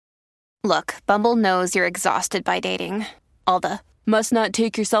Look, Bumble knows you're exhausted by dating. All the must not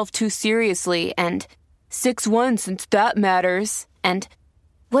take yourself too seriously and 6'1" since that matters. And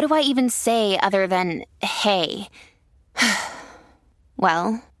what do I even say other than hey?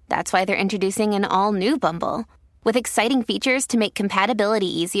 Well, that's why they're introducing an all-new Bumble with exciting features to make compatibility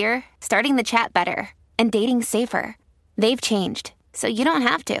easier, starting the chat better, and dating safer. They've changed, so you don't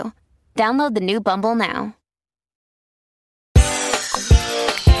have to. Download the new Bumble now.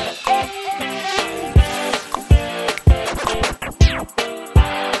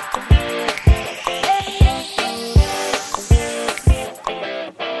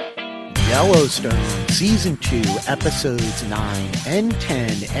 Yellowstone, Season 2, Episodes 9 and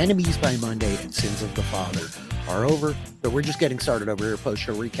 10, Enemies by Monday and Sins of the Father are over, but we're just getting started over here.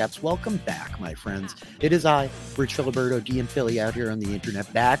 Post-show recaps. Welcome back, my friends. It is I, Rich Filiberto, DM Philly, out here on the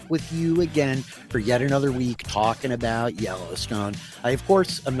internet, back with you again for yet another week talking about Yellowstone. I, of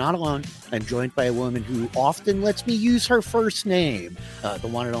course, am not alone. I'm joined by a woman who often lets me use her first name, the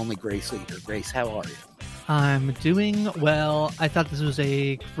one and only Grace Leader. Grace, how are you? I'm doing well. I thought this was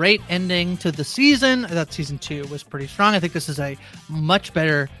a great ending to the season. I thought season 2 was pretty strong. I think this is a much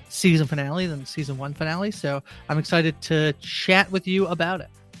better season finale than season 1 finale. So I'm excited to chat with you about it.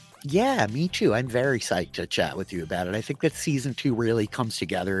 Yeah, me too. I'm very psyched to chat with you about it. I think that season 2 really comes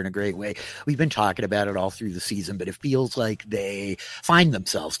together in a great way. We've been talking about it all through the season, but it feels like they find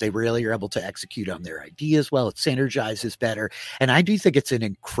themselves. They really are able to execute on their ideas well. It synergizes better. And I do think it's an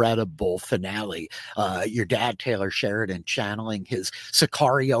incredible finale. Your dad, Taylor Sheridan, channeling his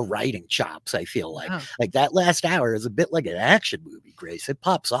Sicario writing chops, I feel like. Wow. Like that last hour is a bit like an action movie, Grace. It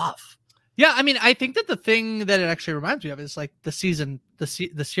pops off. Yeah, I mean, I think that the thing that it actually reminds me of is like the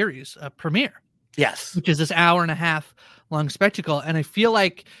series premiere. Yes. Which is this hour and a half long spectacle. And I feel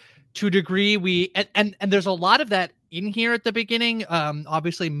like to a degree and there's a lot of that in here at the beginning,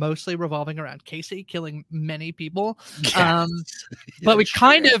 obviously mostly revolving around Casey killing many people. Yes. But we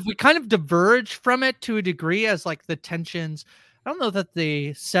kind of diverge from it to a degree as like the tensions, I don't know that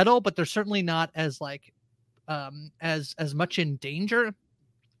they settle, but they're certainly not as like as much in danger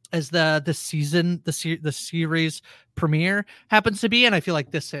as the series premiere happens to be. And I feel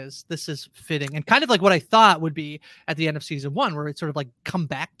like this is fitting and kind of like what I thought would be at the end of season 1, where it sort of like come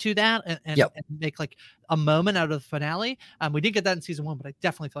back to that and make like a moment out of the finale. We didn't get that in season 1, but I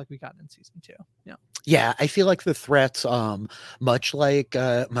definitely feel like we got it in season 2. Yeah, I feel like the threats, much like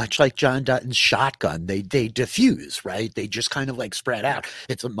John Dutton's shotgun, they diffuse, right? They just kind of like spread out.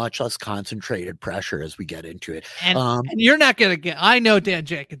 It's a much less concentrated pressure as we get into it. And you're not gonna get. I know Dan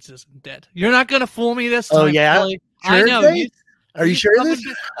Jenkins isn't dead. You're not gonna fool me this time. Oh yeah, Billy. sure, I know. Are you sure this?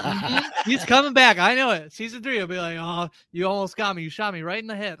 He's coming back. I know it. Season 3, he'll be like, "Oh, you almost got me. You shot me right in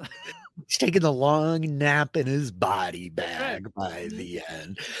the head." He's taking the long nap in his body bag by the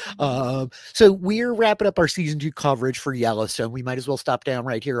end. So we're wrapping up our season 2 coverage for Yellowstone. We might as well stop down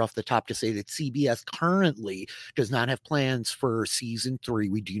right here off the top to say that CBS currently does not have plans for season 3.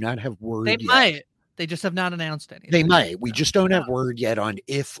 We do not have word yet. Might. They just have not announced anything. They might. We just don't have word yet on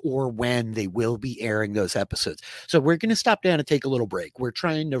if or when they will be airing those episodes. So we're going to stop down and take a little break. We're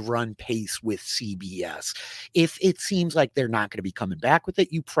trying to run pace with CBS. If it seems like they're not going to be coming back with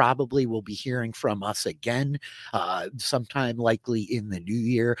it, you probably will be hearing from us again sometime likely in the new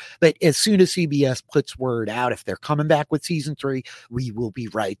year. But as soon as CBS puts word out, if they're coming back with season 3, we will be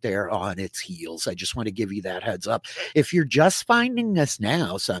right there on its heels. I just want to give you that heads up. If you're just finding us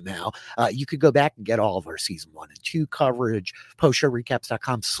now somehow, you could go back and get all of our season 1 and 2 coverage.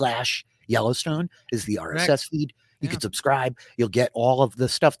 postshowrecaps.com/Yellowstone is the RSS feed. You can subscribe. You'll get all of the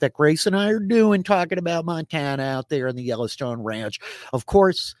stuff that Grace and I are doing, talking about Montana out there in the Yellowstone Ranch. Of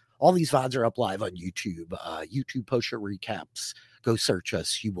course, all these VODs are up live on YouTube. YouTube Post Show Recaps. Go search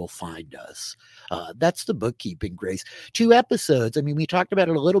us. You will find us. That's the bookkeeping, Grace. 2 episodes. I mean, we talked about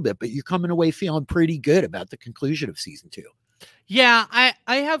it a little bit, but you're coming away feeling pretty good about the conclusion of season 2. Yeah, I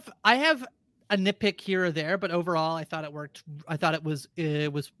have a nitpick here or there, but overall I thought it worked. I thought it was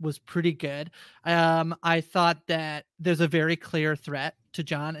pretty good. I thought that there's a very clear threat to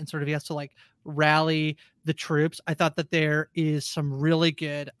John and sort of he has to like rally the troops. I thought that there is some really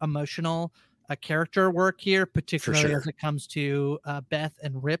good emotional character work here, particularly as it comes to Beth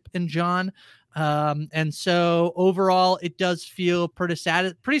and Rip and John. And so overall it does feel pretty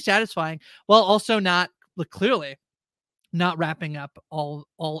satisfying, while also not clearly not wrapping up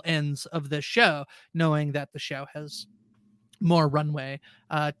all ends of the show, knowing that the show has more runway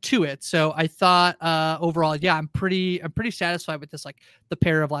to it. So I thought overall, yeah, I'm pretty satisfied with this, like the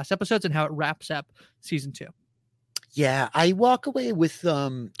pair of last episodes and how it wraps up season 2. Yeah, I walk away with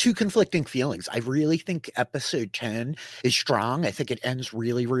two conflicting feelings. I really think episode 10 is strong. I think it ends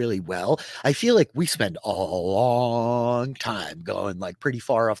really, really well. I feel like we spend a long time going like pretty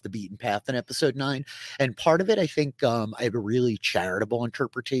far off the beaten path in episode 9. And part of it I think I have a really charitable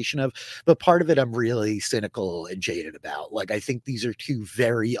interpretation of, but part of it I'm really cynical and jaded about. Like I think these are two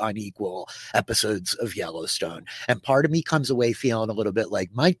very unequal episodes of Yellowstone. And part of me comes away feeling a little bit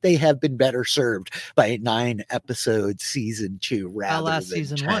like might they have been better served by a 9 episode season 2 rather last than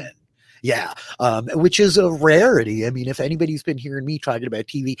season 10. one. Yeah, which is a rarity. I mean, if anybody's been hearing me talking about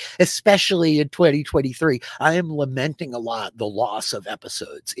TV, especially in 2023, I am lamenting a lot the loss of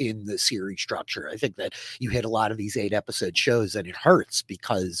episodes in the series structure. I think that you hit a lot of these 8 episode shows and it hurts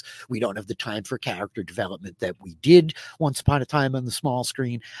because we don't have the time for character development that we did once upon a time on the small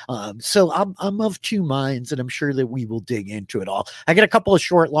screen. So I'm of two minds, and I'm sure that we will dig into it all. I got a couple of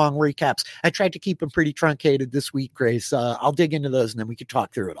short, long recaps. I tried to keep them pretty truncated this week, Grace. I'll dig into those and then we can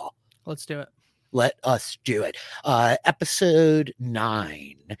talk through it all. Let's do it. Let us do it. Episode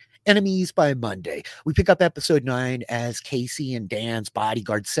 9. Enemies by Monday. We pick up episode 9 as Casey and Dan's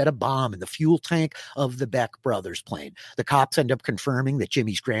bodyguard set a bomb in the fuel tank of the Beck brothers' plane. The cops end up confirming that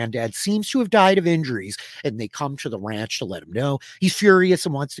Jimmy's granddad seems to have died of injuries, and they come to the ranch to let him know. He's furious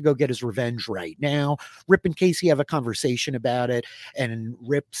and wants to go get his revenge right now. Rip and Casey have a conversation about it, and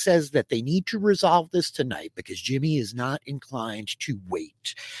Rip says that they need to resolve this tonight because Jimmy is not inclined to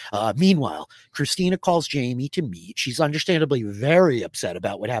wait. Meanwhile, Christina calls Jamie to meet. She's understandably very upset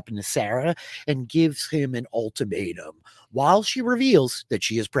about what happened to Sarah and gives him an ultimatum while she reveals that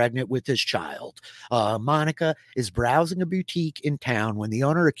she is pregnant with his child. Monica is browsing a boutique in town when the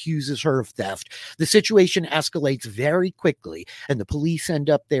owner accuses her of theft. The situation escalates very quickly, and the police end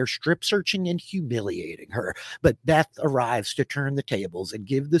up there strip searching and humiliating her. But Beth arrives to turn the tables and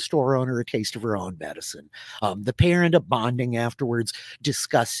give the store owner a taste of her own medicine. The pair end up bonding afterwards,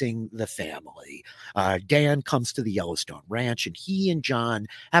 discussing the family. Dan comes to the Yellowstone ranch, and he and John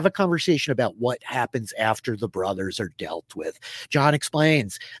have a conversation about what happens after the brothers are dealt with. John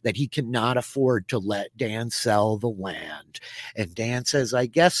explains that he cannot afford to let Dan sell the land. And Dan says, I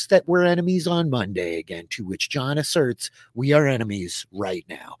guess that we're enemies on Monday again, to which John asserts we are enemies right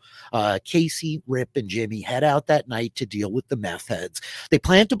now. Casey, Rip, and Jimmy head out that night to deal with the meth heads. They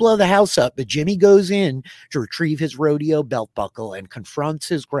plan to blow the house up, but Jimmy goes in to retrieve his rodeo belt buckle and confronts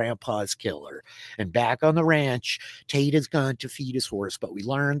his grandpa's killer. And back on the ranch, Tate has gone to feed his horse, but we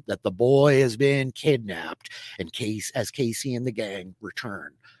learn that the boy has been kidnapped, and as Casey and the gang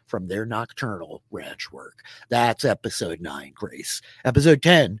return from their nocturnal ranch work. That's episode 9, Grace. Episode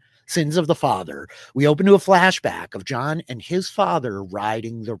 10, Sins of the Father. We open to a flashback of John and his father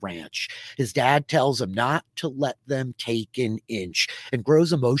riding the ranch. His dad tells him not to let them take an inch and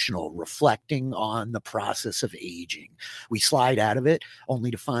grows emotional, reflecting on the process of aging. We slide out of it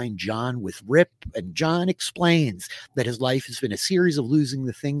only to find John with Rip, and John explains that his life has been a series of losing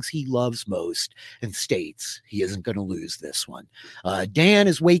the things he loves most and states he isn't going to lose this one. Dan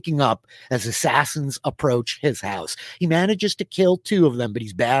is waking up as assassins approach his house. He manages to kill 2 of them, but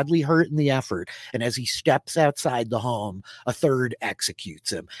he's badly hurt in the effort, and as he steps outside the home, a third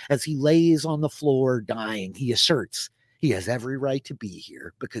executes him. As he lays on the floor dying, he asserts he has every right to be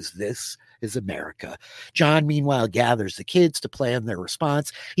here because this is America. John, meanwhile, gathers the kids to plan their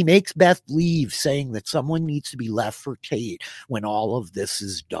response. He makes Beth leave, saying that someone needs to be left for Tate when all of this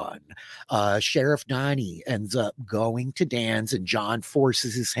is done. Sheriff Donnie ends up going to Dan's, and John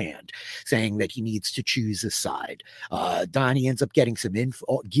forces his hand, saying that he needs to choose a side. Donnie ends up getting some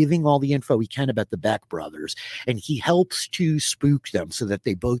info, giving all the info he can about the Beck brothers, and he helps to spook them so that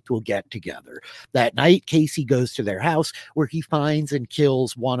they both will get together. That night, Casey goes to their house where he finds and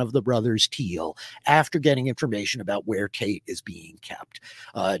kills one of the brothers, Teal, after getting information about where Tate is being kept.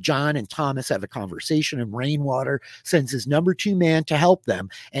 John and Thomas have a conversation, and Rainwater sends his number 2 man to help them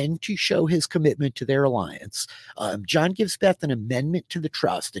and to show his commitment to their alliance. John gives Beth an amendment to the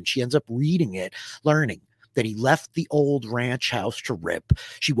trust, and she ends up reading it, learning that he left the old ranch house to Rip.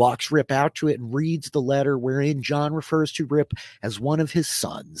 She walks Rip out to it and reads the letter wherein John refers to Rip as one of his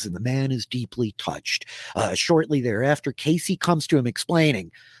sons, and the man is deeply touched. Shortly thereafter, Casey comes to him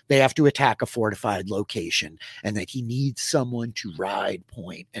explaining they have to attack a fortified location and that he needs someone to ride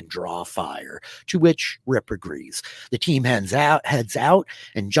point and draw fire, to which Rip agrees. The team heads out,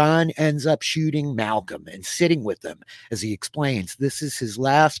 and John ends up shooting Malcolm and sitting with them as he explains this is his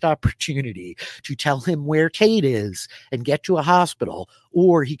last opportunity to tell him where Tate is and get to a hospital,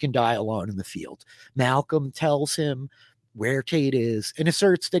 or he can die alone in the field. Malcolm tells him where Tate is and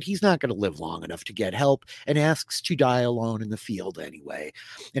asserts that he's not going to live long enough to get help and asks to die alone in the field anyway.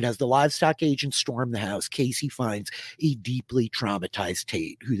 And as the livestock agents storm the house, Casey finds a deeply traumatized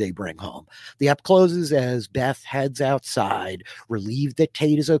Tate who they bring home. The ep closes as Beth heads outside, relieved that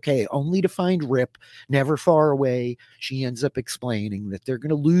Tate is okay, only to find Rip never far away. She ends up explaining that they're going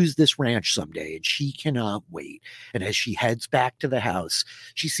to lose this ranch someday and she cannot wait. And as she heads back to the house,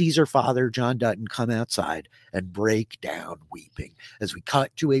 she sees her father, John Dutton, come outside and break down weeping as we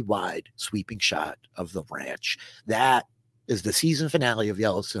cut to a wide sweeping shot of the ranch. That is the season finale of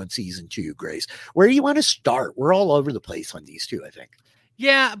Yellowstone season 2, Grace. Where do you want to start? We're all over the place on these two, I think.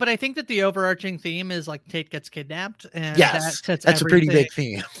 Yeah, but I think that the overarching theme is like Tate gets kidnapped, and yes, that's a pretty big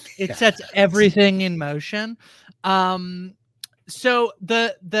theme. It sets everything in motion. So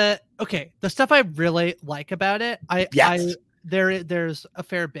the stuff I really like about it, there's a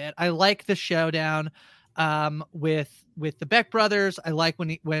fair bit. I like the showdown with the Beck brothers. I like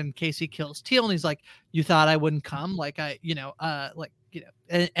when Casey kills Teal and he's like, "You thought I wouldn't come?"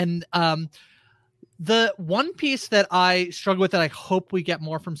 The one piece that I struggle with that I hope we get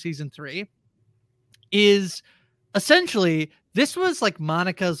more from season 3 is essentially this was like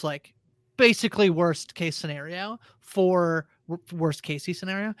Monica's like basically worst case scenario for worst Casey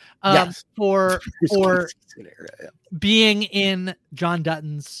scenario. For being in John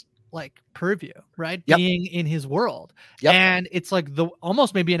Dutton's like purview, right? Yep. Being in his world. Yep. And it's like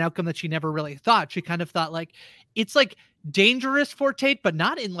almost maybe an outcome that she never really thought. She kind of thought like it's like dangerous for Tate, but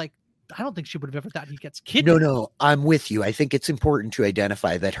not in like, I don't think she would have ever thought he gets kidnapped. No, I'm with you. I think it's important to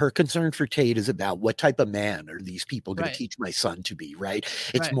identify that her concern for Tate is about what type of man are these people going to teach my son to be, right?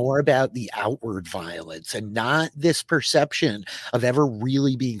 It's more about the outward violence and not this perception of ever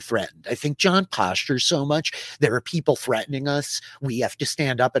really being threatened. I think John postures so much. There are people threatening us. We have to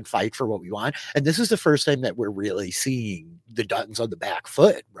stand up and fight for what we want. And this is the first time that we're really seeing the Duttons on the back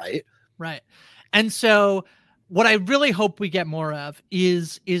foot, right? Right. And so what I really hope we get more of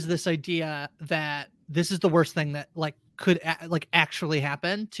is this idea that this is the worst thing that like could actually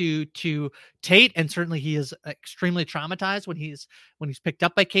happen to Tate, and certainly he is extremely traumatized when he's picked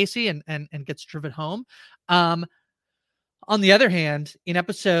up by Casey and gets driven home. On the other hand, in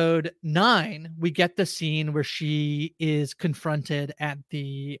episode 9, we get the scene where she is confronted at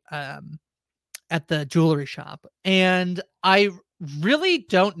the jewelry shop, and I really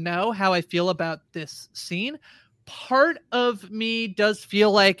don't know how I feel about this scene. Part of me does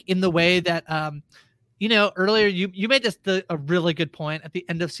feel like in the way that, earlier you made a really good point at the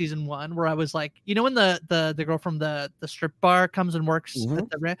end of season 1, where I was like, when the girl from the strip bar comes and works at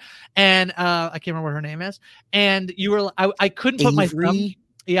the, and I can't remember what her name is. And you were, I couldn't put my thumb.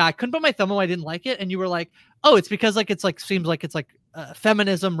 Yeah. I couldn't put my thumb on why I didn't like it. And you were like, oh, it's because seems like it's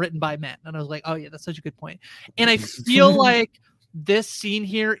feminism written by men. And I was like, oh yeah, that's such a good point. And I feel like this scene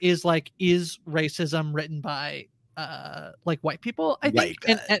here is racism written by white people, I think.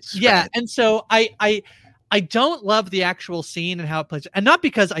 And so I don't love the actual scene and how it plays, and not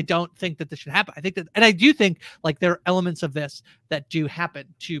because I don't think that this should happen. I think that, and I do think like there are elements of this that do happen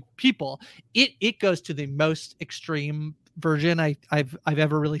to people. It goes to the most extreme version I've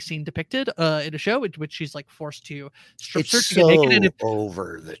ever really seen depicted in a show, which she's like forced to strip search to get naked, and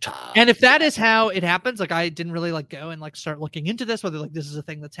over the top. And if that is how it happens, like I didn't really go and start looking into this, whether this is a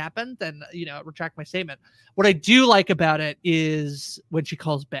thing that's happened, then retract my statement. What I do like about it is when she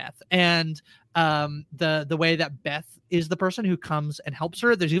calls Beth, and the way that Beth is the person who comes and helps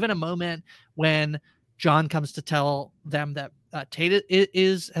her. There's even a moment when John comes to tell them that Tate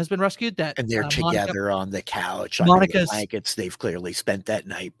has been rescued. And they're together on the couch, under the blankets. They've clearly spent that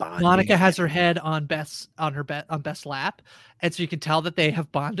night bonding. Monica has her head on Beth's lap, and so you can tell that they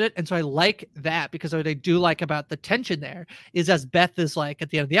have bonded. And so I like that, because what I do like about the tension there is, as Beth is like at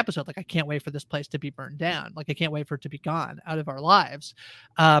the end of the episode, like, I can't wait for this place to be burned down. Like, I can't wait for it to be gone out of our lives.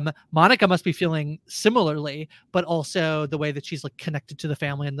 Monica must be feeling similarly, but also the way that she's like connected to the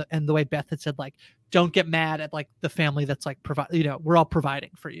family, and the way Beth had said, like, don't get mad at like the family that's like we're all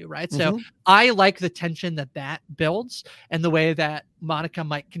providing for you, right? So I like the tension that builds, and the way that Monica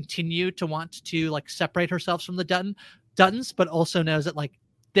might continue to want to like separate herself from the Duttons, but also knows that like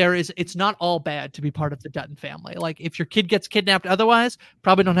it's not all bad to be part of the Dutton family. Like, if your kid gets kidnapped otherwise,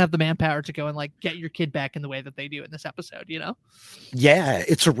 probably don't have the manpower to go and like get your kid back in the way that they do in this episode, Yeah,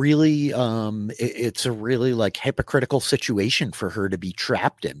 it's a really like hypocritical situation for her to be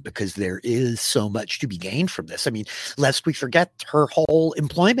trapped in, because there is so much to be gained from this. I mean, lest we forget her whole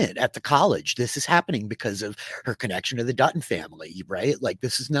employment at the college. This is happening because of her connection to the Dutton family, right? Like,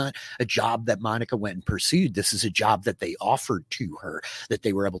 this is not a job that Monica went and pursued. This is a job that they offered to her, that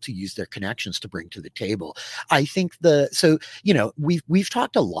they were were able to use their connections to bring to the table. I think we've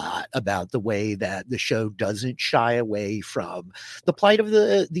talked a lot about the way that the show doesn't shy away from the plight of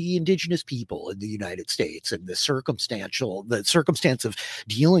the indigenous people in the United States and the circumstance of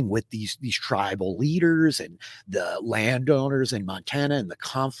dealing with these tribal leaders and the landowners in Montana and the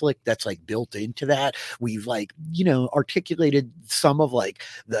conflict that's like built into that. We've articulated some of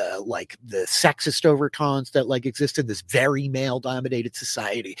the sexist overtones that like exist in this very male dominated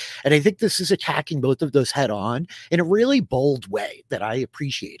society. And I think this is attacking both of those head on in a really bold way that I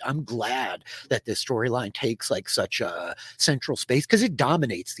appreciate. I'm glad that this storyline takes like such a central space because it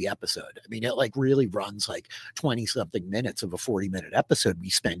dominates the episode. I mean, it like really runs like 20 something minutes of a 40-minute episode we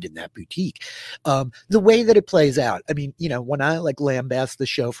spend in that boutique. The way that it plays out, I mean, when I like lambast the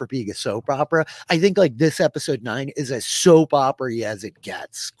show for being a soap opera, I think like this episode 9 is as soap opera as it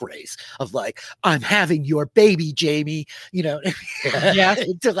gets, Grace, of like, I'm having your baby, Jamie, Yes,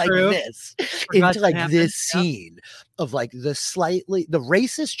 into like true. this, Forgot into that like happened. this scene of like the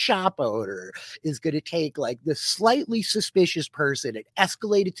racist shop owner is going to take like the slightly suspicious person and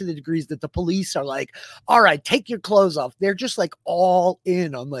escalate it to the degrees that the police are like, all right, take your clothes off. They're just like all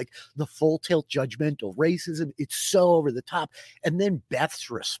in on like the full tilt judgmental racism. It's so over the top. And then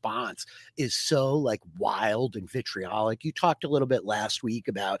Beth's response is so like wild and vitriolic. You talked a little bit last week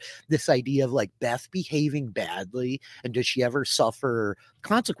about this idea of like Beth behaving badly and does she ever suffer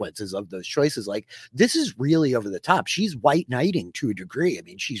consequences of those choices? Like this is really over the top. She's white knighting to a degree. I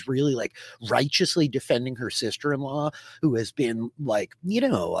mean, she's really like righteously defending her sister-in-law who has been like,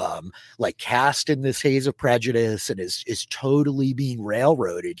 like cast in this haze of prejudice and is totally being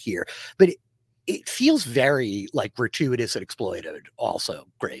railroaded here. But it feels very like gratuitous and exploited also,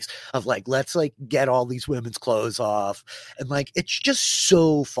 Grace, of like, let's like get all these women's clothes off. And like, it's just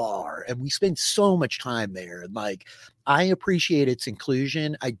so far. And we spend so much time there. And like, I appreciate its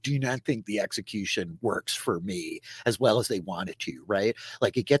inclusion. I do not think the execution works for me as well as they want it to, right?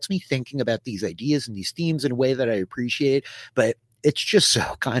 Like it gets me thinking about these ideas and these themes in a way that I appreciate, but it's just so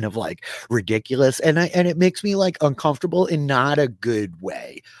kind of like ridiculous. And it makes me like uncomfortable in not a good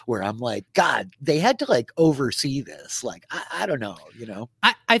way where I'm like, God, they had to like oversee this. Like, I don't know,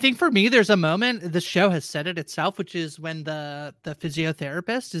 I think for me, there's a moment, the show has said it itself, which is when the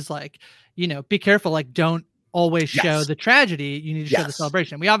physiotherapist is like, be careful, like don't always show the tragedy. You need to show the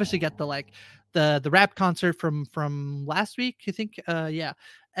celebration. We obviously get the rap concert from last week, I think. Yeah.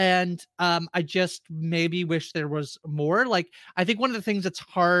 And I just maybe wish there was more. Like, I think one of the things that's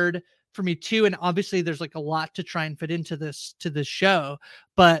hard for me too, and obviously there's like a lot to try and fit into this show,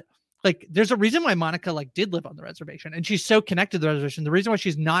 but like there's a reason why Monica like did live on the reservation and she's so connected to the reservation. The reason why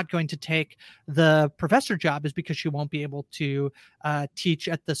she's not going to take the professor job is because she won't be able to teach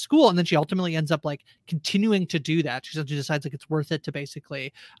at the school. And then she ultimately ends up like continuing to do that. She decides like it's worth it to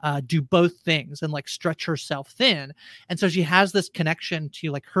basically do both things and like stretch herself thin. And so she has this connection to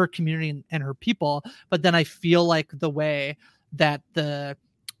like her community and her people. But then I feel like the way that the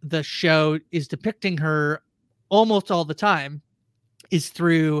show is depicting her almost all the time is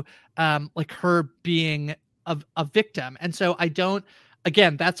through like her being a victim. And so I don't,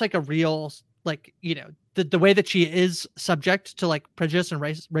 again, that's like a real, like, the way that she is subject to like prejudice and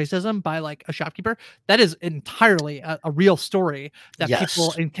racism by like a shopkeeper, that is entirely a real story that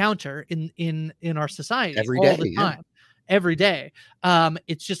people encounter in our society all the time. Every day.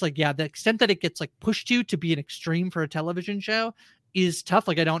 It's just like, the extent that it gets like pushed to be an extreme for a television show is tough.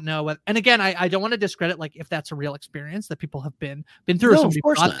 Like, I don't know what, and again, I don't want to discredit like if that's a real experience that people have been through. No, Somebody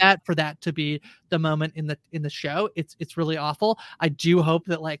brought that for that to be the moment in the show. It's really awful. I do hope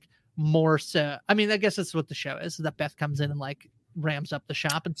that like more so, I mean, I guess that's what the show is, that Beth comes in and like rams up the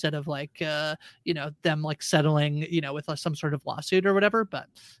shop instead of like them like settling with like, some sort of lawsuit or whatever. But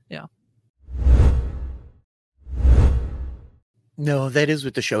No, that is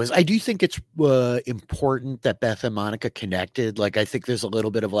what the show is. I do think it's important that Beth and Monica connected. Like, I think there's a little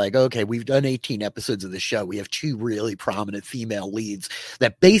bit of like, okay, we've done 18 episodes of the show. We have two really prominent female leads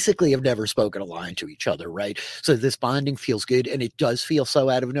that basically have never spoken a line to each other, right? So this bonding feels good, and it does feel so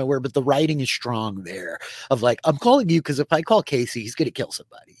out of nowhere, but the writing is strong there of like, I'm calling you because if I call Casey, he's going to kill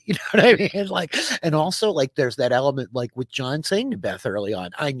somebody. You know what I mean? Like, and also like there's that element like with John saying to Beth early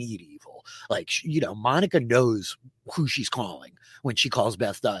on, I need evil. Like, Monica knows who she's calling when she calls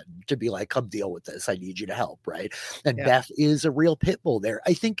Beth Dunn to be like, come deal with this. I need you to help. Right. And Yeah. Beth is a real pit bull there.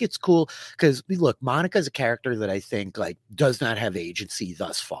 I think it's cool because look, Monica's a character that I think like does not have agency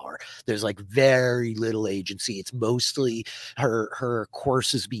thus far. There's like very little agency. It's mostly her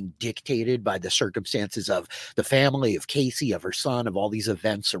course is being dictated by the circumstances of the family, of Casey, of her son, of all these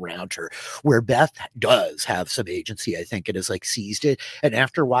events around her, where Beth does have some agency, I think, it has like seized it. And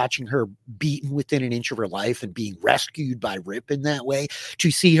after watching her beaten within an inch of her life and being rescued by Rip in that way,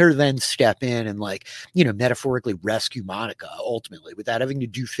 to see her then step in and like, you know, metaphorically rescue Monica ultimately without having to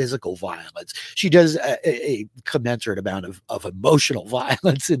do physical violence. She does a commensurate amount of emotional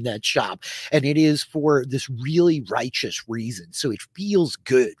violence in that shop. And it is for this really righteous reason. So it feels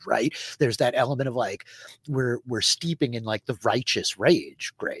good, right? There's that element of like, we're steeping in like the righteous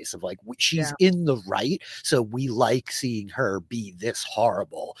rage, Grace, of like, she's in the right. So we like seeing her be this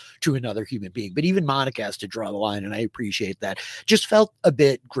horrible to another human being. But even Monica has to draw the line. And I appreciate that. Just felt a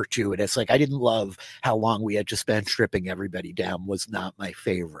bit gratuitous. Like I didn't love how long we had to spend stripping everybody down, was not my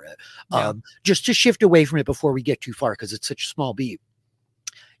favorite. Just to shift away from it before we get too far, because it's such a small beat.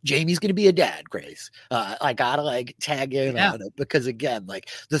 Jamie's going to be a dad, Grace. I gotta like tag in on it because again, like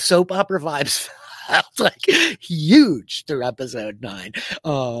the soap opera vibes felt like huge through episode 9.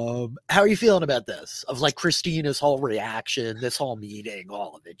 How are you feeling about this? Of like Christina's whole reaction, this whole meeting,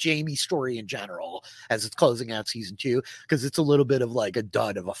 all of it, Jamie's story in general as it's closing out season 2, because it's a little bit of like a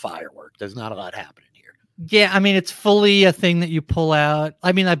dud of a firework. There's not a lot happening here. Yeah, I mean, it's fully a thing that you pull out.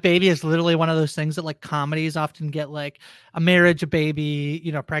 I mean, a baby is literally one of those things that like comedies often get, like a marriage, a baby,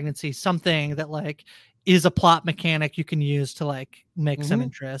 you know, pregnancy, something that like is a plot mechanic you can use to like make some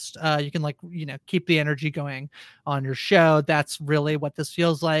interest. You can like, you know, keep the energy going on your show. That's really what this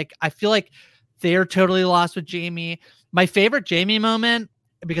feels like. I feel like they're totally lost with Jamie. My favorite Jamie moment,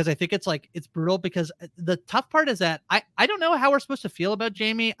 because I think it's like, it's brutal, because the tough part is that I don't know how we're supposed to feel about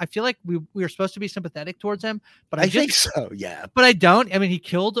Jamie. I feel like we are supposed to be sympathetic towards him, but I think so. Yeah. But I don't. I mean, he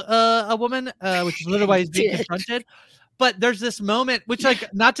killed a woman, which is literally why he's being confronted. But there's this moment, which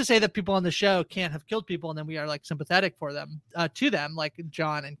like, not to say that people on the show can't have killed people and then we are like sympathetic for them, to them, like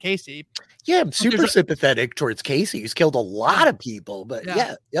John and Casey. Yeah. I'm super sympathetic towards Casey. He's killed a lot of people, but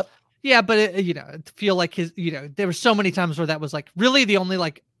yep. Yeah, but it, you know, feel like his, you know, there were so many times where that was like really the only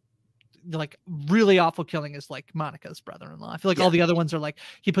like really awful killing is like Monica's brother-in-law. I feel like all the other ones are like,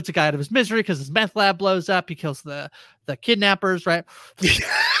 he puts a guy out of his misery because his meth lab blows up. He kills the kidnappers, right?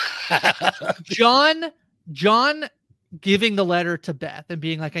 John giving the letter to Beth and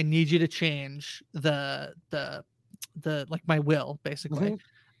being like, I need you to change the like my will, basically.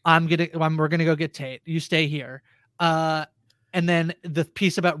 We're gonna go get Tate. You stay here. And then the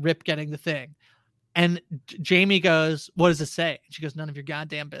piece about Rip getting the thing. And Jamie goes, what does it say? And she goes, none of your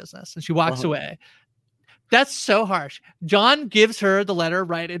goddamn business. And she walks away. That's so harsh. John gives her the letter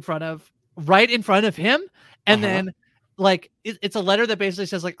right in front of him. And then like, it's a letter that basically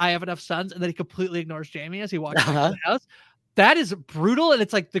says like, I have enough sons. And then he completely ignores Jamie as he walks back to the house. That is brutal. And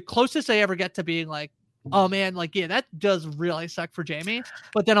it's like the closest I ever get to being like, oh man, like, yeah, that does really suck for Jamie.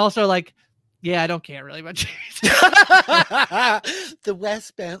 But then also like, yeah, I don't care really about Jamie. The Wes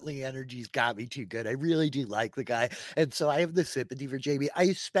Bentley energy's got me too good. I really do like the guy. And so I have the sympathy for Jamie. I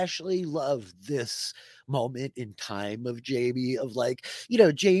especially love this moment in time of Jamie, of like, you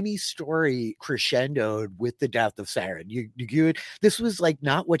know, Jamie's story crescendoed with the death of Saren. This was like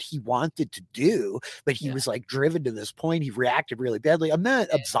not what he wanted to do, but he was like driven to this point. He reacted really badly. I'm not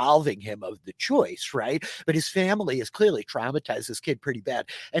absolving him of the choice, right? But his family has clearly traumatized this kid pretty bad.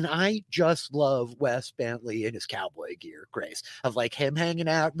 And I just love Wes Bentley in his cowboy gear, Grace, of like him hanging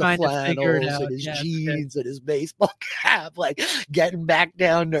out in the flannels and his jeans and his baseball cap, like getting back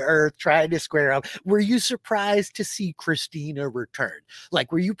down to earth, trying to square up. Were you surprised to see Christina return?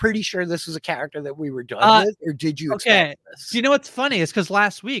 Like, were you pretty sure this was a character that we were done with, or did you expect this? You know what's funny is because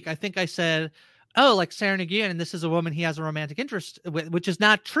last week I think I said, oh, like Sarah Nagian, and this is a woman he has a romantic interest with, which is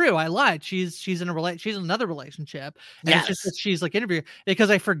not true. I lied. She's in another relationship. And it's just that she's like interviewing,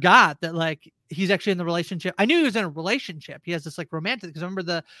 because I forgot that like he's actually in the relationship. I knew he was in a relationship. He has this like romantic, because I remember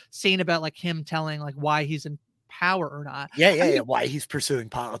the scene about like him telling like why he's in power or not. Why he's pursuing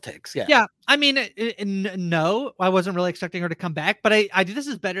politics. I mean, no, I wasn't really expecting her to come back, but I this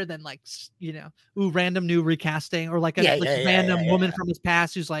is better than like, you know, random new recasting, or like a random woman from his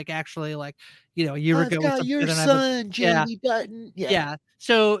past who's like actually like, you know, a year ago got your son Jamie Dutton.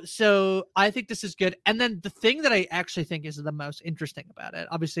 So I think this is good. And then the thing that I actually think is the most interesting about it,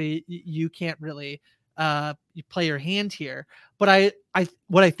 obviously you can't really you play your hand here, but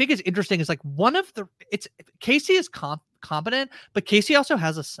what I think is interesting is like Casey is competent, but Casey also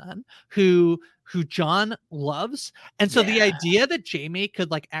has a son who who John loves. And so the idea that Jamie could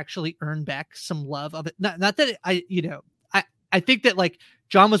like actually earn back some love of it, not that I think that like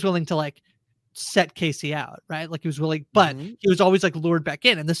John was willing to like set Casey out, right? Like he was willing, but he was always like lured back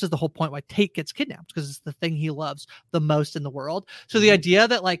in. And this is the whole point why Tate gets kidnapped, because it's the thing he loves the most in the world. So the idea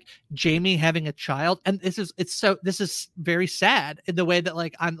that like Jamie having a child, and this is very sad in the way that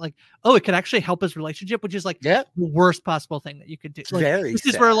like I'm like, oh, it could actually help his relationship, which is like the worst possible thing that you could do. Like, this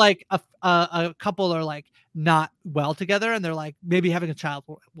is where like a couple are like not well together, and they're like, maybe having a child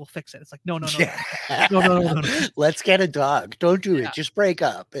will fix it. It's like no. Let's get a dog. Don't do it. Just break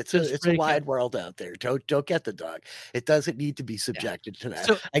up. It's a wide world out there. Don't get the dog. It doesn't need to be subjected to that.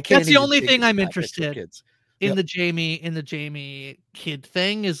 So I can't. That's the only thing I'm interested in. Yep. The Jamie kid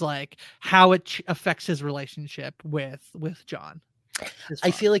thing is like how it affects his relationship with John. I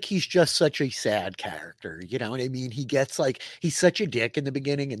feel like he's just such a sad character. You know what I mean? He gets like, he's such a dick in the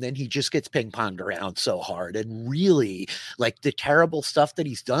beginning, and then he just gets ping ponged around so hard. And really, like the terrible stuff that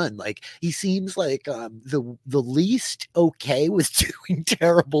he's done, like he seems like the least okay with doing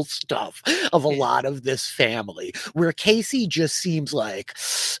terrible stuff of a lot of this family. Where Casey just seems like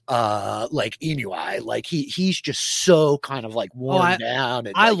Inui, like he's just so kind of like worn down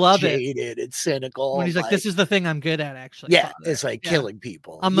and I love jaded and cynical. When he's like, this is the thing I'm good at, actually. Yeah, Father. It's like killing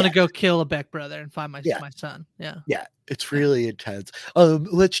people. I'm gonna go kill a Beck brother and find my son. Yeah. It's really intense.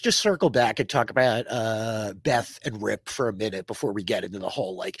 Let's just circle back and talk about Beth and Rip for a minute before we get into the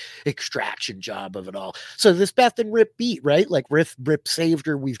whole like extraction job of it all. So this Beth and Rip beat, right? Like Rip saved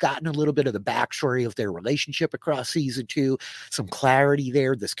her. We've gotten a little bit of the backstory of their relationship across season 2, some clarity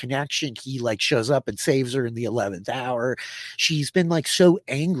there, this connection. He like shows up and saves her in the 11th hour. She's been like so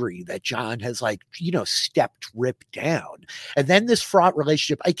angry that John has like, stepped Rip down. And then this fraught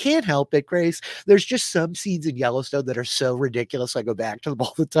relationship. I can't help it, Grace. There's just some scenes in Yellowstone that are so ridiculous. I go back to them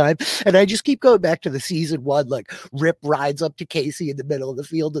all the time, and I just keep going back to the season 1. Like Rip rides up to Casey in the middle of the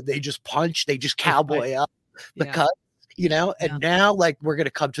field, and they just cowboy up because and now like we're gonna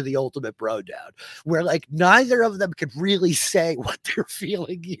come to the ultimate bro down, where like neither of them can really say what they're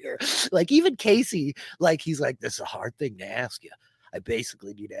feeling here. Like even Casey, like he's like, this is a hard thing to ask you. I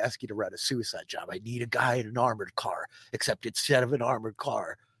basically need to ask you to run a suicide job. I need a guy in an armored car, except instead of an armored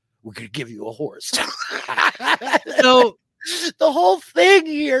car, we're going to give you a horse. So the whole thing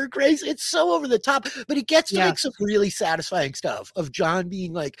here, Grace, it's so over the top, but it gets to make some really satisfying stuff of John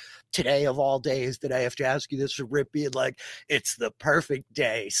being like, today of all days, did I have to ask you this? Or Rip being like, it's the perfect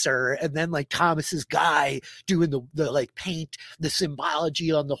day, sir. And then like Thomas's guy doing the like paint, the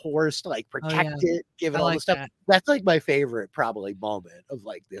symbology on the horse to like protect it, give it all the stuff. That's like my favorite probably moment of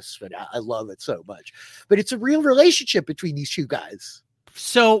like this. But I love it so much. But it's a real relationship between these two guys.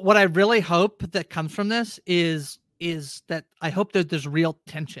 So what I really hope that comes from this is that I hope that there's real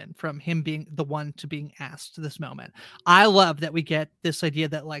tension from him being the one to being asked this moment. I love that we get this idea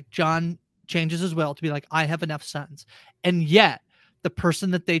that like John changes his will to be like, I have enough sons. And yet the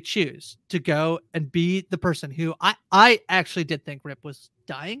person that they choose to go and be the person who I actually did think Rip was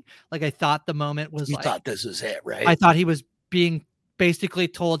dying. Like I thought the moment was you thought this was it, right? I thought he was being basically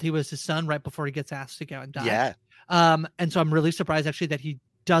told he was his son right before he gets asked to go and die. Yeah. And so I'm really surprised actually that he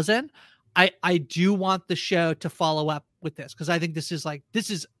doesn't. I do want the show to follow up with this, because I think this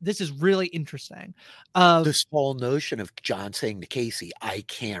is really interesting. This whole notion of John saying to Casey, I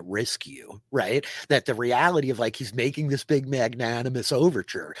can't risk you, right? That the reality of like he's making this big magnanimous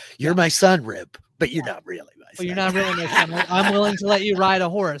overture. You're my son, Rip, but you're not really my son. Well, you're not really my son. I'm willing to let you ride a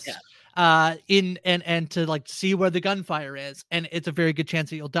horse. And to like see where the gunfire is, and it's a very good chance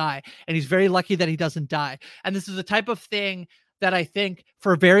that you'll die, and he's very lucky that he doesn't die. And this is the type of thing that I think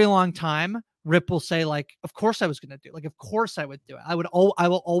for a very long time Rip will say like, of course I was going to do it. Like, of course I would do it. I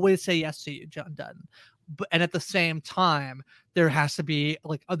will always say yes to you, John Dutton. And at the same time, there has to be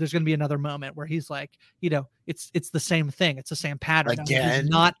like, there's going to be another moment where he's like, it's the same thing. It's the same pattern. Again, he's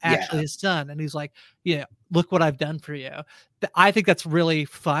not actually his son. And he's like, look what I've done for you. I think that's really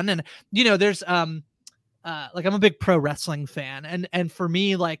fun. And, there's, like, I'm a big pro wrestling fan. And for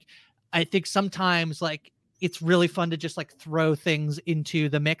me, like, I think sometimes like, it's really fun to just like throw things into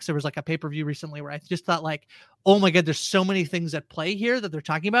the mix. There was like a pay-per-view recently where I just thought like, oh my God, there's so many things at play here that they're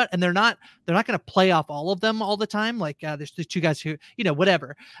talking about. And they're not going to play off all of them all the time. Like there's two guys who,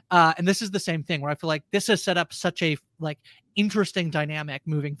 whatever. And this is the same thing where I feel like this has set up such a like interesting dynamic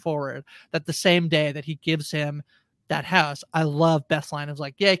moving forward, that the same day that he gives him that house, I love Beth's line of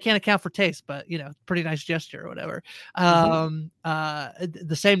like, yeah, I can't account for taste, but pretty nice gesture or whatever.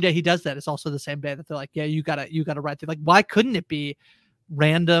 The same day he does that, it's also the same day that they're like, yeah, you gotta write through. Like, why couldn't it be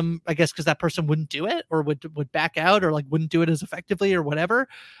random? I guess because that person wouldn't do it or would back out or like wouldn't do it as effectively or whatever.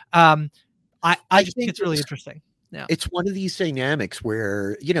 I just think think it's really interesting. Yeah. it's one of these dynamics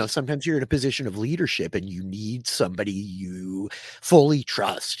where, you know, sometimes you're in a position of leadership and you need somebody you fully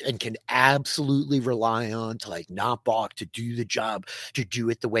trust and can absolutely rely on to like not balk, to do the job, to do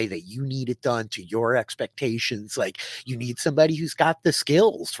it the way that you need it done, to your expectations. Like you need somebody who's got the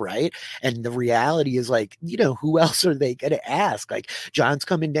skills, right? And the reality is like, you know, who else are they going to ask? Like John's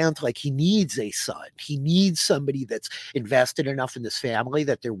coming down to like, he needs a son. He needs somebody that's invested enough in this family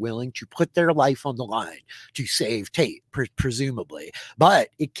that they're willing to put their life on the line to save Tate, presumably. But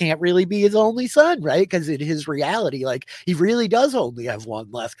it can't really be his only son, right? Because in his reality, like he really does only have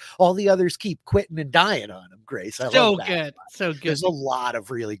one left. All the others keep quitting and dying on him. Grace, I love that. Good, so good. There's a lot of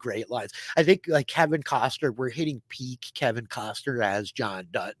really great lines. I think like Kevin Costner, we're hitting peak Kevin Costner as John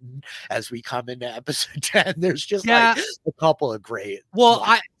Dutton as we come into episode 10. There's just like a couple of great. Well,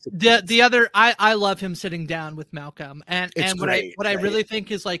 I love him sitting down with Malcolm, and what I really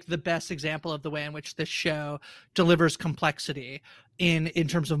think is like the best example of the way in which this show delivers complexity in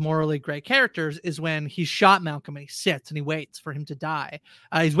terms of morally great characters is when he shot Malcolm and he sits and he waits for him to die.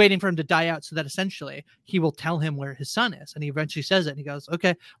 He's waiting for him to die out so that essentially he will tell him where his son is, and he eventually says it and he goes,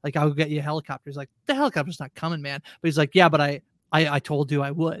 okay, like I'll get you a helicopter. He's like, the helicopter's not coming, man. But he's like, yeah, but I told you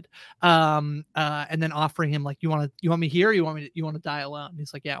I would. And then offering him like, you want me here? Or you want to die alone? And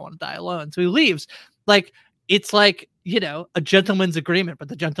he's like, yeah, I want to die alone. So he leaves. Like, it's like, you know, a gentleman's agreement, but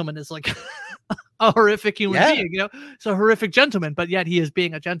the gentleman is like a horrific human being, you know, so horrific gentleman, but yet he is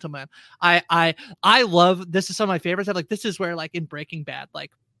being a gentleman. I love, this is some of my favorites. I like, this is where like in Breaking Bad,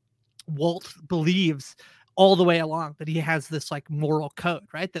 like Walt believes all the way along that he has this like moral code,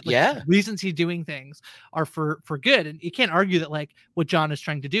 right? That like the reasons he's doing things are for good. And you can't argue that like what John is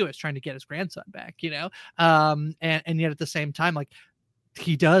trying to do is trying to get his grandson back, you know? And yet at the same time, like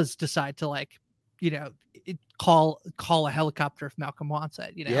he does decide to like, you know, call a helicopter if Malcolm wants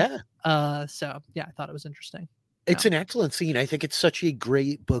it, you know? So yeah, I thought it was interesting. It's an excellent scene. I think it's such a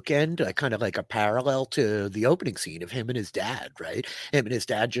great bookend, kind of like a parallel to the opening scene of him and his dad, right? Him and his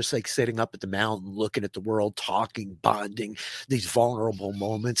dad just like sitting up at the mountain, looking at the world, talking, bonding, these vulnerable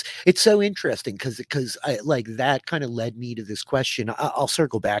moments. It's so interesting because I like that kind of led me to this question. I'll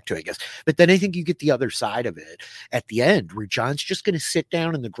circle back to it, I guess. But then I think you get the other side of it at the end where John's just going to sit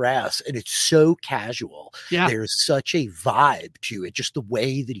down in the grass and it's so casual. Yeah. There's such a vibe to it, just the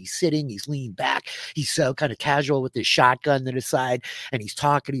way that he's sitting, he's leaned back, he's so kind of casual with his shotgun to the side, and he's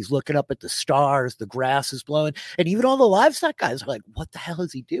talking, he's looking up at the stars, the grass is blowing, and even all the livestock guys are like, what the hell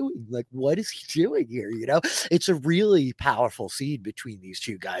is he doing? Like, what is he doing here? You know, it's a really powerful scene between these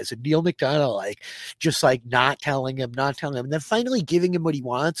two guys, and Neil McDonough like just like not telling him, and then finally giving him what he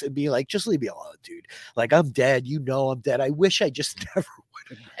wants and being like, just leave me alone, dude. Like, I'm dead, you know I'm dead. I wish I just never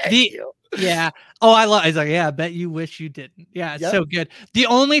would have met you. Yeah. Oh, I like, yeah, I bet you wish you didn't. Yeah, it's so good. The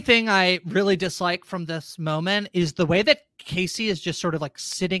only thing I really dislike from this moment is the way that Casey is just sort of like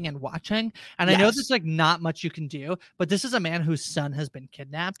sitting and watching. And I know there's like not much you can do, but this is a man whose son has been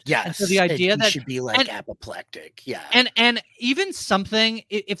kidnapped. Yes. And so the idea that should be like apoplectic. Yeah. And even something,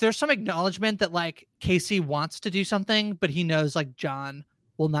 if there's some acknowledgement that like Casey wants to do something, but he knows like John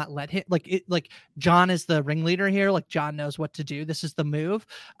will not let him, like John is the ringleader here, like John knows what to do, this is the move.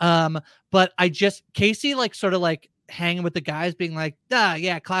 But Casey like sort of like hanging with the guys being like,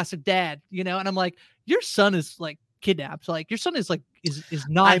 yeah, classic dad, you know. And I'm like, your son is like kidnapped, so like your son is like is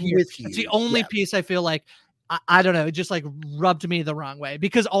not I'm here. with you. It's the only piece I feel like I don't know, it just like rubbed me the wrong way,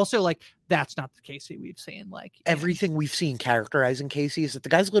 because also like that's not the Casey we've seen. Like everything we've seen characterizing Casey is that the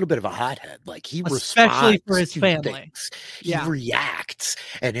guy's a little bit of a hothead. Like he especially responds for his to family. Things. He reacts,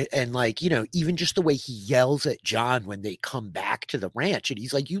 and like, you know, even just the way he yells at John when they come back to the ranch, and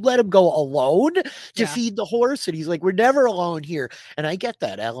he's like, "You let him go alone to feed the horse," and he's like, "We're never alone here." And I get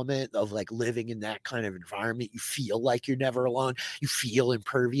that element of like living in that kind of environment. You feel like you're never alone. You feel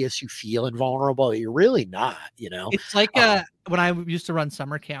impervious. You feel invulnerable. You're really not. You know, it's like when I used to run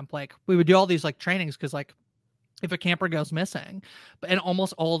summer camp, like we would do all these like trainings because like if a camper goes missing, and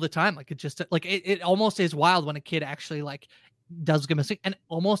almost all the time, like it just like it almost is wild when a kid actually like does go missing. And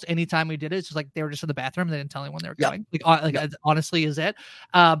almost any time we did it, it's just like they were just in the bathroom, they didn't tell anyone they were going. Honestly is it.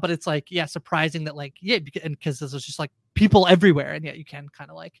 But it's like, surprising that like, and because this was just like people everywhere, and yet you can kind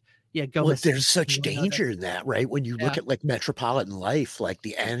of like go. Well, there's such danger in that, right? When you look at like metropolitan life, like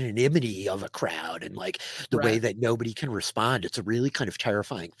the anonymity of a crowd and like the way that nobody can respond, it's a really kind of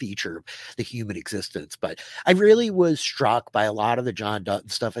terrifying feature of the human existence. But I really was struck by a lot of the John Dutton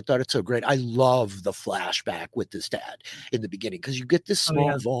stuff. I thought it's so great. I love the flashback with his dad in the beginning, because you get this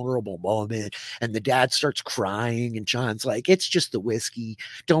small vulnerable moment and the dad starts crying and John's like, it's just the whiskey,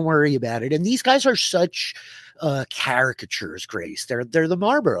 don't worry about it. And these guys are such caricatures, Grace. They're the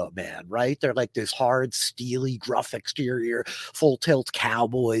Marlboro Man, right? They're like this hard, steely, gruff exterior, full tilt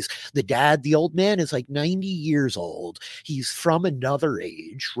cowboys. The dad, the old man, is like 90 years old. He's from another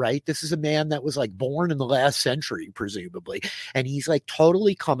age, right? This is a man that was like born in the last century, presumably, and he's like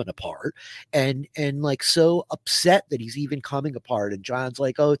totally coming apart, and like so upset that he's even coming apart. And John's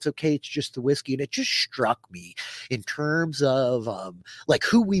like, "Oh, it's okay, it's just the whiskey." And it just struck me in terms of like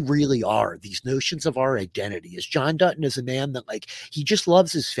who we really are, these notions of our identity. Is John Dutton is a man that like he just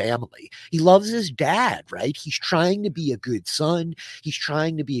loves his family. He loves his dad, right? He's trying to be a good son. He's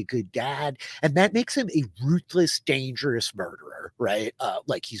trying to be a good dad, and that makes him a ruthless, dangerous murderer, right?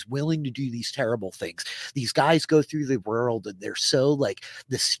 Like he's willing to do these terrible things. These guys go through the world and they're so like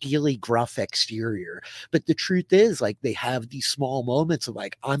the steely, gruff exterior, but the truth is like they have these small moments of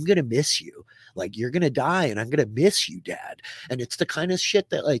like, I'm gonna miss you, like you're gonna die, and I'm gonna miss you, Dad. And it's the kind of shit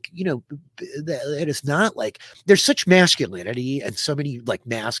that like, you know, that is not like there's such masculinity and so many like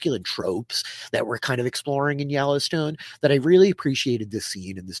masculine tropes that we're kind of exploring in Yellowstone that I really appreciated this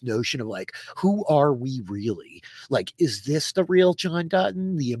scene and this notion of like, who are we really? Like, is this the real John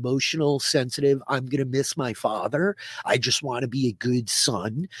Dutton, the emotional, sensitive, I'm gonna miss my father, I just want to be a good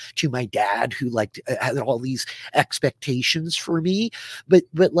son to my dad who like had all these expectations for me? But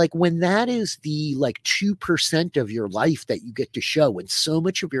like when that is the like 2% of your life that you get to show, when so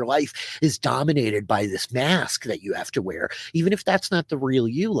much of your life is dominated by this mask that you have to wear, even if that's not the real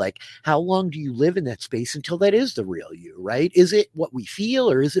you, like how long do you live in that space until that is the real you, right? Is it what we feel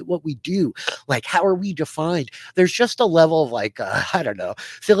or is it what we do? Like how are we defined? There's just a level of like I don't know,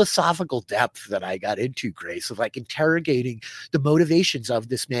 philosophical depth that I got into, Grace, of like interrogating the motivations of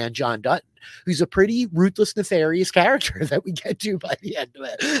this man John Dutton, who's a pretty ruthless, nefarious character that we get to by the end of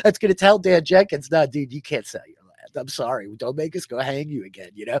it. That's going to tell Dan Jenkins, no, dude, you can't sell your land. I'm sorry. Don't make us go hang you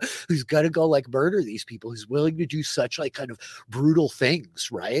again, you know, who's going to go like murder these people, who's willing to do such like kind of brutal things,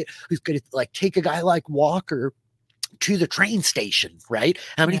 right? Who's going to like take a guy like Walker to the train station, right?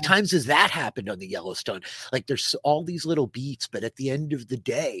 How many times has that happened on the Yellowstone? Like there's all these little beats, but at the end of the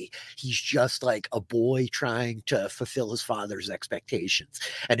day, he's just like a boy trying to fulfill his father's expectations.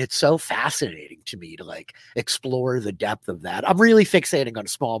 And it's so fascinating to me to like explore the depth of that. I'm really fixating on a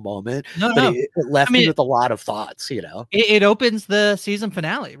small moment, but it left me with a lot of thoughts, you know? It opens the season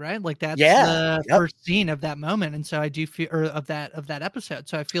finale, right? Like that's the first scene of that moment. And so I do feel, or of that episode.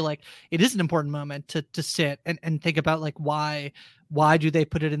 So I feel like it is an important moment to sit and think about like why do they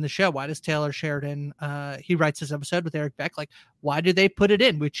put it in the show? Why does Taylor Sheridan he writes this episode with Eric Beck, like why did they put it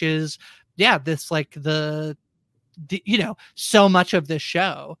in? Which is this like the you know, so much of this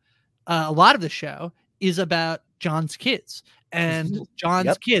show, a lot of the show is about John's kids and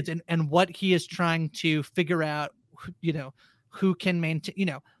John's kids and what he is trying to figure out, you know, who can maintain, you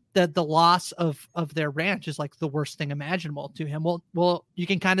know, the loss of their ranch is like the worst thing imaginable to him. Well, you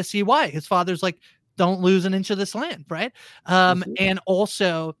can kind of see why. His father's like, don't lose an inch of this land, right? And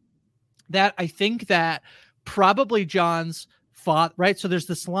also that I think that probably John's father, right? So there's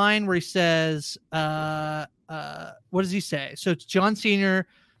this line where he says, what does he say? So it's John Sr.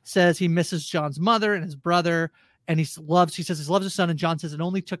 says he misses John's mother and his brother, and he says he loves his son, and John says it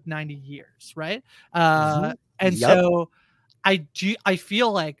only took 90 years, right? And so I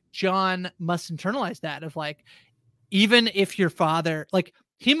feel like John must internalize that of like, even if your father, like,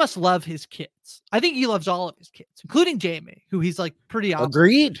 he must love his kids. I think he loves all of his kids, including Jamie, who he's like pretty opposite.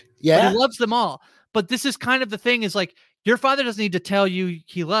 Agreed. Yeah. But he loves them all. But this is kind of the thing is like, your father doesn't need to tell you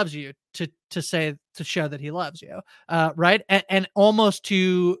he loves you to show that he loves you. Right. And almost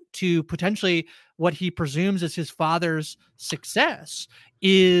to potentially what he presumes is his father's success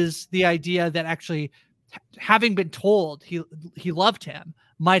is the idea that actually having been told he loved him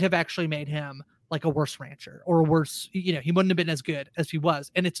might have actually made him like a worse rancher or a worse, you know, he wouldn't have been as good as he was.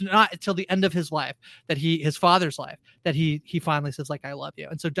 And it's not until the end of his life that his father's life, that he finally says like, I love you.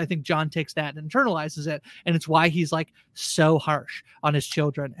 And so I think John takes that and internalizes it. And it's why he's like so harsh on his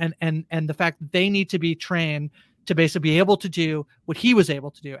children and the fact that they need to be trained to basically be able to do what he was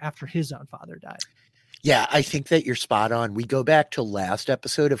able to do after his own father died. Yeah, I think that you're spot on. We go back to last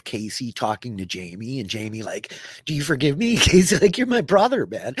episode of Casey talking to Jamie, and Jamie like, do you forgive me? Casey like, you're my brother,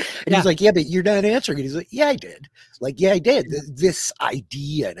 man. And he's like, yeah, but you're not answering it. He's like, yeah, I did. Like, yeah, I did. This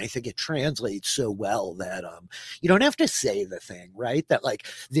idea, and I think it translates so well that you don't have to say the thing, right? That like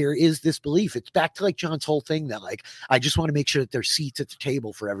there is this belief. It's back to like John's whole thing that like, I just want to make sure that there's seats at the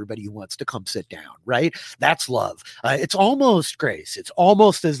table for everybody who wants to come sit down, right? That's love. It's almost, Grace, it's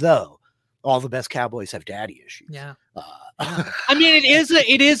almost as though all the best cowboys have daddy issues. Yeah. I mean,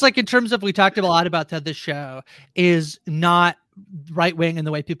 it is like in terms of, we talked a lot about that this show is not right wing in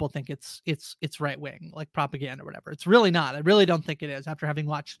the way people think it's right wing, like propaganda or whatever. It's really not. I really don't think it is, after having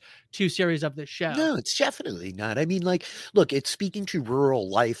watched 2 series of this show. No, it's definitely not. I mean, like, look, it's speaking to rural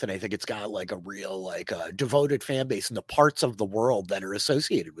life, and I think it's got like a real, like, devoted fan base in the parts of the world that are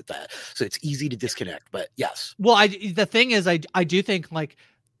associated with that. So it's easy to disconnect. But yes, Well, the thing is, I do think, like,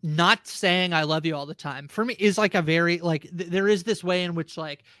 not saying I love you all the time for me is like a very, like, there is this way in which,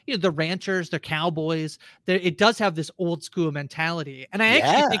 like, you know, the ranchers, the cowboys, it does have this old school mentality. And I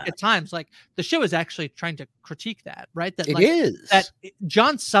actually think at times, like, the show is actually trying to critique that, right? That it like, is. that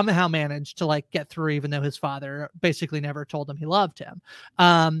John somehow managed to, like, get through, even though his father basically never told him he loved him.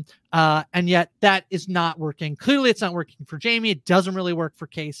 And yet that is not working. Clearly it's not working for Jamie. It doesn't really work for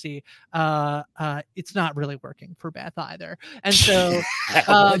Casey. It's not really working for Beth either. And so,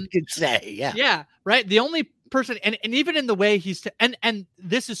 one could say, yeah, right. The only person, and even in the way and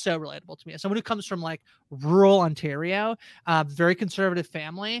this is so relatable to me as someone who comes from, like, rural Ontario, very conservative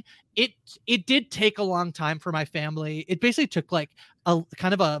family. It did take a long time for my family. It basically took, like, a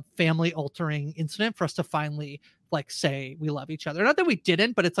kind of a family altering incident for us to finally, like, say we love each other. Not that we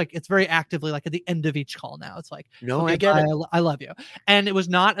didn't, but it's like, it's very actively, like, at the end of each call now, it's like, no, okay, I get bye, it. I love you. And it was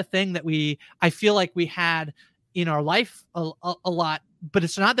not a thing that I feel like we had in our life a lot, but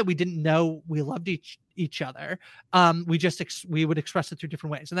it's not that we didn't know we loved each other. We would express it through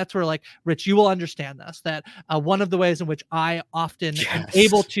different ways. And that's where, like, Rich, you will understand this, that one of the ways in which I often am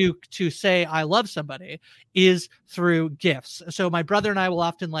able to say I love somebody is through gifts. So my brother and I will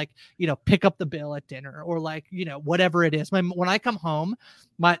often, like, you know, pick up the bill at dinner, or, like, you know, whatever it is. When I come home,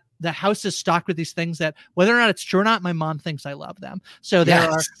 the house is stocked with these things that, whether or not it's true or not, my mom thinks I love them. So there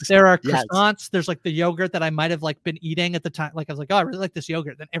are croissants. There's, like, the yogurt that I might have, like, been eating at the time. Like, I was like, oh, I really like this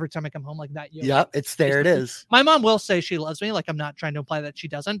yogurt. Then every time I come home, like, that yogurt. Yep, it's there. It is. My mom will say she loves me. Like, I'm not trying to imply that she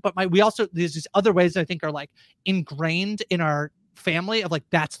doesn't, but there's these other ways that I think are, like, ingrained in our family of, like,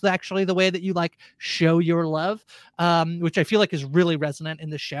 that's actually the way that you, like, show your love, which I feel like is really resonant in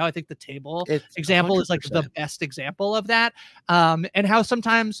the show. I think the table example 100%. Is, like, the best example of that, and how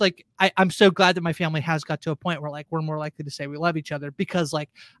sometimes, like, I'm so glad that my family has got to a point where, like, we're more likely to say we love each other, because, like,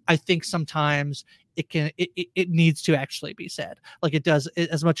 I think sometimes it needs to actually be said. Like, it does,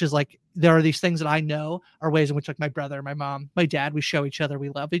 as much as, like, there are these things that I know are ways in which, like, my brother, my mom, my dad, we show each other we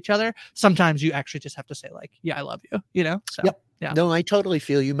love each other. Sometimes you actually just have to say, like, yeah, I love you, you know? So yep. Yeah. No, I totally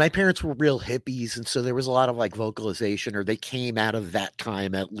feel you. My parents were real hippies, and so there was a lot of, like, vocalization, or they came out of that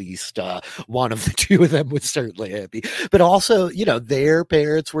time, at least. One of the two of them was certainly hippie, but also, you know, their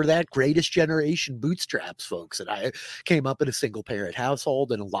parents were that greatest generation bootstraps folks. And I came up in a single parent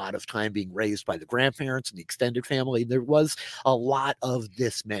household, and a lot of time being raised by the grandparents and the extended family. There was a lot of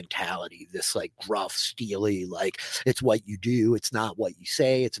this mentality, this, like, gruff, steely, like, it's what you do, it's not what you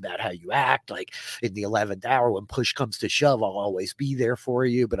say, it's about how you act. Like, in the 11th hour, when push comes to shove, I'll always be there for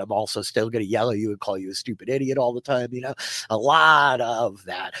you, but I'm also still going to yell at you and call you a stupid idiot all the time. You know, a lot of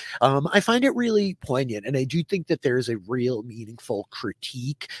that. I find it really poignant, and I do think that there's a real meaningful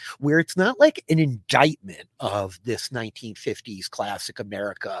critique where it's not like an indictment of this 1950s classic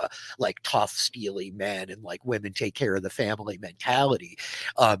America, like, tough, steely men and, like, women take care of the family mentality.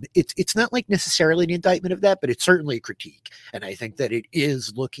 It's not, like, necessarily an indictment of that, but it's certainly a critique. And I think that it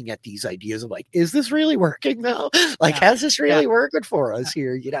is looking at these ideas of, like, is this really working though? Like, has this really working for us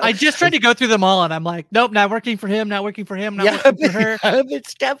here? You know, I just tried to go through them all, and I'm like, nope, not working for him, not working for him, not working for her.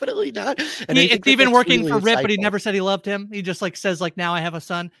 It's definitely not. And it's even working really for Rip, but he never said he loved him. He just, like, says, like, now I have a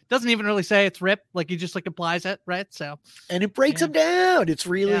son. Doesn't even really say it's Rip. Like, he just, like, implies it, right? So, and it breaks him down. It's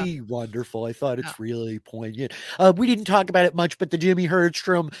really wonderful. I thought it's really poignant. We didn't talk about it much, but the Jimmy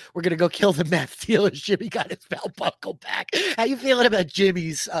Herdstrom, we're gonna go kill the meth dealers. Jimmy got his belt buckle back. How you feeling about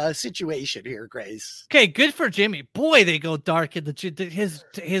Jimmy's situation here, Grace? Okay, good for Jimmy. Boy, they go dark.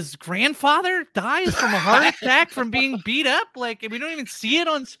 His grandfather dies from a heart attack from being beat up. Like, we don't even see it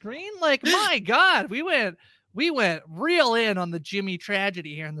on screen. Like, my God, we went real in on the Jimmy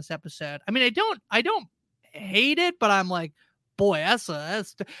tragedy here in this episode. I mean, I don't hate it, but I'm like, boy, that's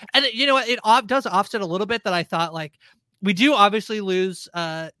and you know what, it does offset a little bit that I thought, like, we do obviously lose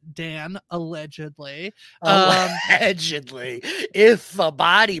Dan, allegedly. Allegedly, if a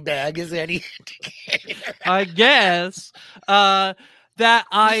body bag is any indicator. I guess that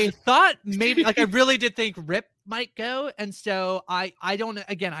I thought maybe, like, I really did think Rip might go, and so I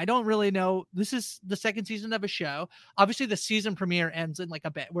don't really know. This is the second season of a show. Obviously, the season premiere ends in, like,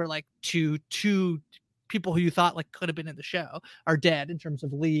 a bit where, like, two people who you thought, like, could have been in the show are dead, in terms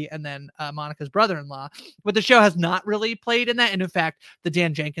of Lee and then Monica's brother-in-law. But the show has not really played in that, and in fact, the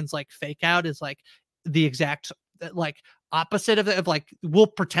Dan Jenkins, like, fake out is, like, the exact, like, opposite of like, we'll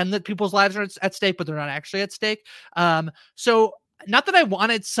pretend that people's lives are at stake, but they're not actually at stake. So not that I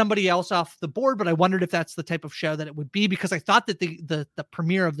wanted somebody else off the board, but I wondered if that's the type of show that it would be, because I thought that the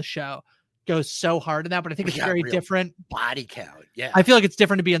premiere of the show goes so hard in that, but I think it's very different. Body count. Yeah. I feel like it's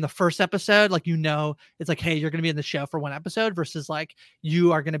different to be in the first episode. Like, it's like, hey, you're going to be in the show for one episode versus like,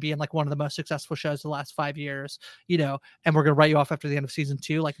 you are going to be in like one of the most successful shows the last 5 years, and we're going to write you off after the end of season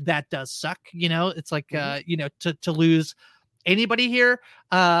 2. Like, that does suck. It's like, to lose anybody here.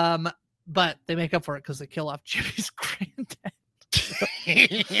 But they make up for it because they kill off Jimmy's granddad.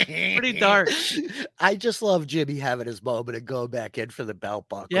 Pretty dark. I just love Jimmy having his moment and going back in for the belt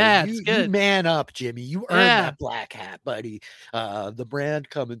buckle. Yeah, you good. Man up, Jimmy. You earned that black hat, buddy. The brand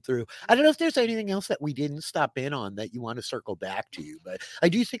coming through. I don't know if there's anything else that we didn't stop in on that you want to circle back to, but I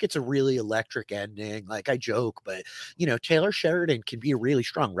do think it's a really electric ending. Like, I joke, but Taylor Sheridan can be a really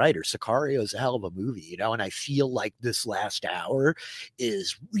strong writer. Sicario is a hell of a movie, and I feel like this last hour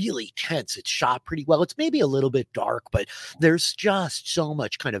is really tense. It's shot pretty well. It's maybe a little bit dark, but there's just so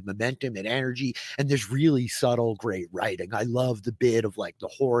much kind of momentum and energy, and there's really subtle, great writing. I love the bit of like the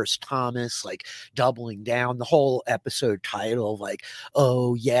Horace Thomas, like doubling down, the whole episode title, like,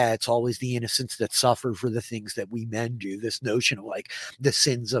 oh yeah, it's always the innocents that suffer for the things that we men do. This notion of like the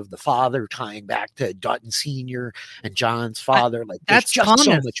sins of the father tying back to Dutton Sr. and John's father. Like, there's just Thomas.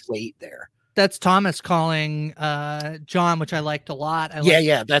 So much weight there. That's Thomas calling John, which I liked a lot.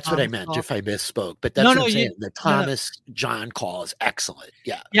 Yeah, that's what I meant if I misspoke. But that's what I'm saying. The Thomas John call is excellent.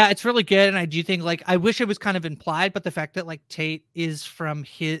 Yeah, it's really good. And I do think, like, I wish it was kind of implied, but the fact that like Tate is from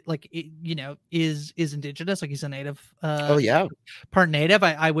his, like, is indigenous, like he's a native. Part native.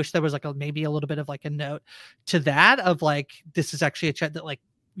 I wish there was like maybe a little bit of like a note to that of like, this is actually a child that like,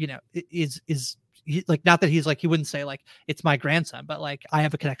 is. Like, not that he's like, he wouldn't say like, it's my grandson, but like, I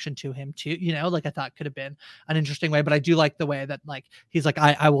have a connection to him too, like I thought could have been an interesting way. But I do like the way that like, he's like,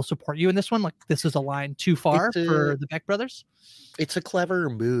 I will support you in this one. Like, this is a line too far for the Beck brothers. It's a clever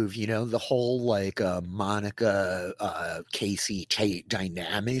move, the whole like Monica Casey Tate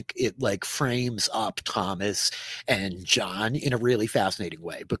dynamic. It like frames up Thomas and John in a really fascinating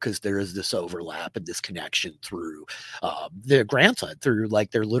way, because there is this overlap and this connection through their grandson, through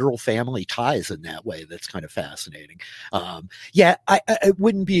like their literal family ties in that way. That's kind of fascinating. I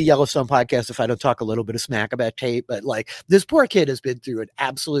wouldn't be a Yellowstone podcast if I don't talk a little bit of smack about Tate, but like, this poor kid has been through an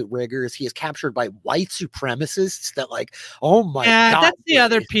absolute rigors. He is captured by white supremacists that like, oh my God, that's the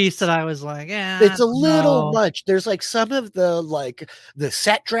other piece that I was like, it's a little much. There's like some of the like the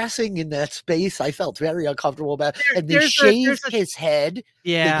set dressing in that space I felt very uncomfortable about. And they shaved his head.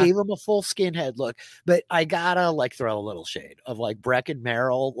 Yeah, they gave him a full skinhead look. But I gotta like throw a little shade of like Brecken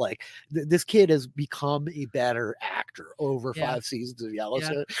Merrill. Like, this kid has become a better actor over 5 seasons of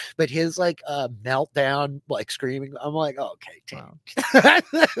Yellowstone. Yeah. But his like meltdown, like screaming, I'm like, oh, okay, wow.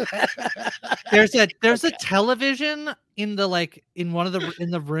 There's a television in the like in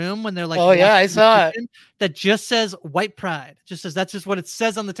the room when they're like, oh yeah, I saw it, that just says white pride. Just says, that's just what it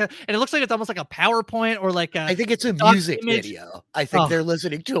says on the and it looks like it's almost like a PowerPoint or like I think it's a music video. I think they're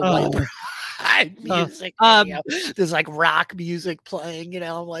listening to a white pride music video. There's like rock music playing,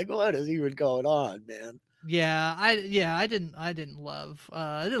 I'm like, what is even going on, man? I didn't love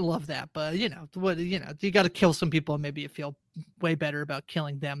that, but you got to kill some people and maybe you feel way better about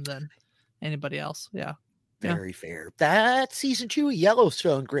killing them than anybody else. Very fair. That's season 2 of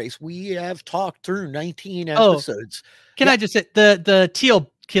Yellowstone, Grace. We have talked through 19 episodes. Can I just say the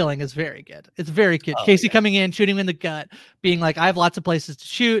teal killing is very good. It's very good. Casey coming in, shooting him in the gut, being like, I have lots of places to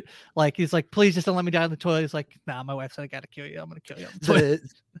shoot. Like, he's like, please just don't let me die in the toilet. He's like, nah, my wife said I gotta kill you. I'm gonna kill you.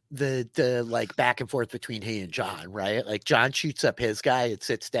 The like back and forth between he and John, right? Like, John shoots up his guy and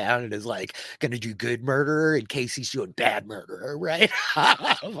sits down and is like gonna do good murderer, and Casey's doing bad murderer, right?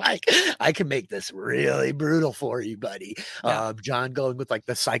 Like, I can make this really brutal for you, buddy. Yeah. John going with like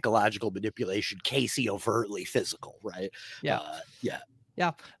the psychological manipulation, Casey overtly physical, right? Yeah.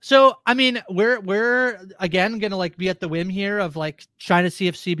 So, I mean, we're again going to like be at the whim here of like trying to see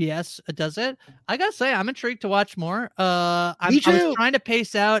if CBS does it. I gotta say, I'm intrigued to watch more. I was trying to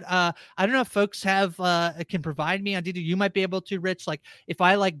pace out. I don't know if folks have, can provide me idea. You might be able to, Rich, like if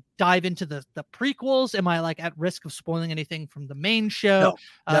I like dive into the prequels, am I like at risk of spoiling anything from the main show?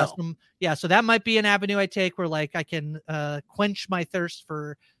 No. So that might be an avenue I take where like I can quench my thirst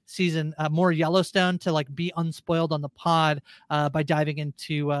for season more Yellowstone to like be unspoiled on the pod by diving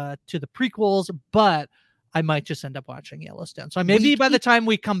into to the prequels, but I might just end up watching Yellowstone. So maybe by the time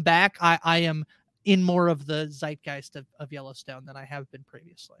we come back, I am in more of the zeitgeist of Yellowstone than I have been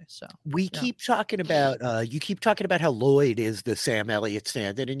previously. So we keep talking about you keep talking about how Lloyd is the Sam Elliott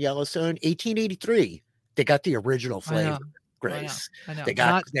stand-in in Yellowstone. 1883 They got the original I know. flavor, Grace. I know. They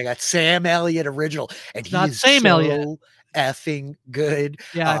got Sam Elliott original, and Not he's Sam so Elliott. effing good.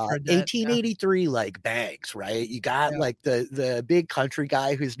 Yeah, I've heard that. 1883 like bangs, right? You got Yeah. like the big country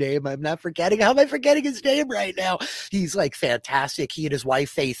guy whose name I'm not forgetting. How am I forgetting his name right now? He's like fantastic. He and his wife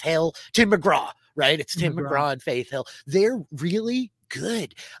Faith Hill, Tim McGraw, right? It's Tim McGraw and Faith Hill. They're really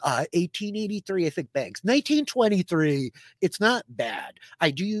good. 1883, I think bangs. 1923, it's not bad.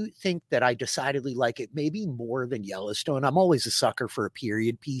 I do think that I decidedly like it maybe more than Yellowstone. I'm always a sucker for a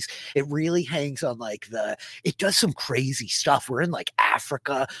period piece. It really hangs on like it does some crazy stuff. We're in like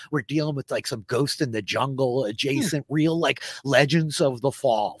Africa. We're dealing with like some Ghost in the Jungle adjacent, real like Legends of the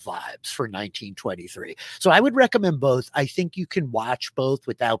Fall vibes for 1923. So I would recommend both. I think you can watch both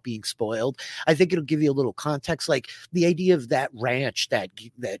without being spoiled. I think it'll give you a little context, like the idea of that ranch that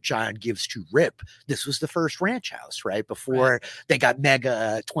John gives to Rip. This was the first ranch house, right? Before they got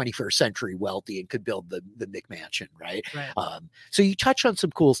mega 21st century wealthy and could build the McMansion, right? So you touch on some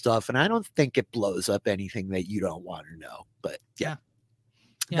cool stuff, and I don't think it blows up anything that you don't want to know. But yeah.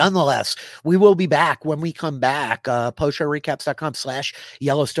 Nonetheless, we will be back when we come back.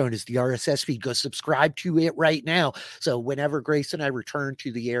 postshowrecaps.com/Yellowstone is the RSS feed. Go subscribe to it right now. So whenever Grace and I return to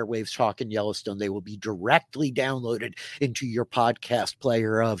the airwaves talking Yellowstone, they will be directly downloaded into your podcast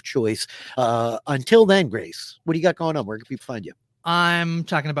player of choice. Until then, Grace, what do you got going on? Where can people find you? I'm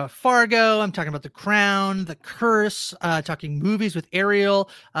talking about Fargo. I'm talking about The Crown, The Curse, talking movies with Ariel.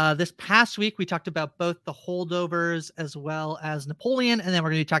 This past week, we talked about both The Holdovers as well as Napoleon. And then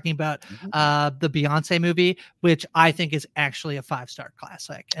we're going to be talking about the Beyonce movie, which I think is actually a 5-star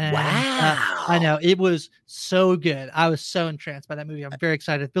classic. And, wow. I know. It was so good. I was so entranced by that movie. I'm very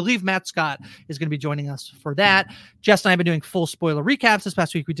excited. I believe Matt Scott is going to be joining us for that. Jess and I have been doing full spoiler recaps. This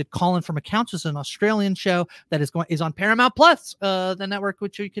past week, we did Colin from Accounts, which is an Australian show that is on Paramount Plus. The network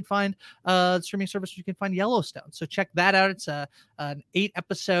which you can find the streaming service you can find Yellowstone. So check that out. It's an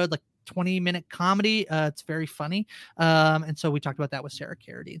 8-episode, like 20-minute comedy. It's very funny. And so we talked about that with Sarah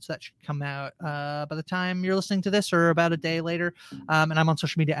Carradine. So that should come out by the time you're listening to this or about a day later. And I'm on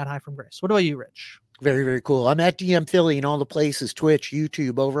social media at Hi From Grace. What about you, Rich? Very, very cool. I'm at DM Philly in all the places, Twitch,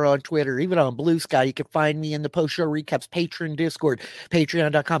 YouTube, over on Twitter, even on Blue Sky. You can find me in the Post Show Recaps Patreon Discord,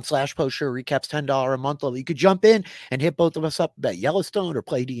 patreon.com/Post Show Recaps, $10 a month. You could jump in and hit both of us up about Yellowstone or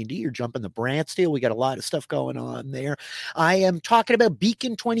play D&D or jump in the Brant Steel. We got a lot of stuff going on there. I am talking about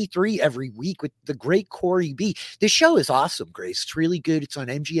Beacon 23 every week with the great Corey B. This show is awesome, Grace. It's really good. It's on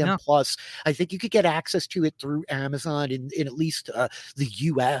MGM Plus. I think you could get access to it through Amazon in at least the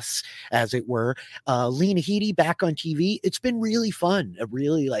US, as it were. Lena Headey back on TV. It's been really fun. A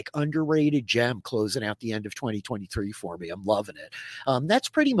really like underrated gem closing out the end of 2023 for me. I'm loving it. That's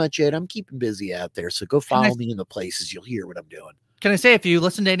pretty much it. I'm keeping busy out there. So go follow me in the places. You'll hear what I'm doing. Can I say, if you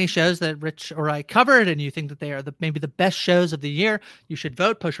listen to any shows that Rich or I covered and you think that they are maybe the best shows of the year, you should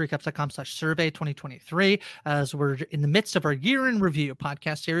vote. postrecaps.com/survey 2023. As we're in the midst of our year in review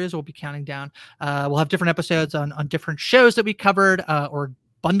podcast series, we'll be counting down. We'll have different episodes on different shows that we covered or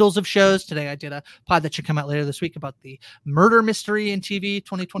bundles of shows. Today I did a pod that should come out later this week about the murder mystery in TV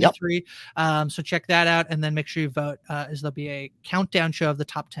 2023. So check that out and then make sure you vote, as there'll be a countdown show of the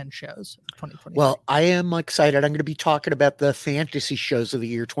top 10 shows of 2023. Well, I am excited. I'm going to be talking about the fantasy shows of the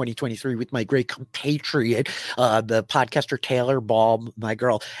year 2023 with my great compatriot, the podcaster Taylor Ball, my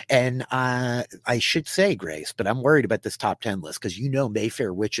girl. And I should say, Grace, but I'm worried about this top 10 list because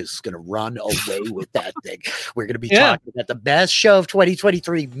Mayfair Witches is going to run away with that thing. We're going to be talking about the best show of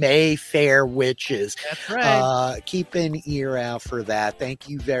 2023, Mayfair Witches. That's right. Keep an ear out for that. Thank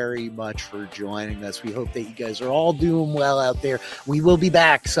you very much for joining us. We hope that you guys are all doing well out there. We will be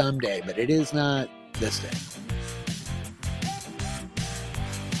back someday, but it is not this day.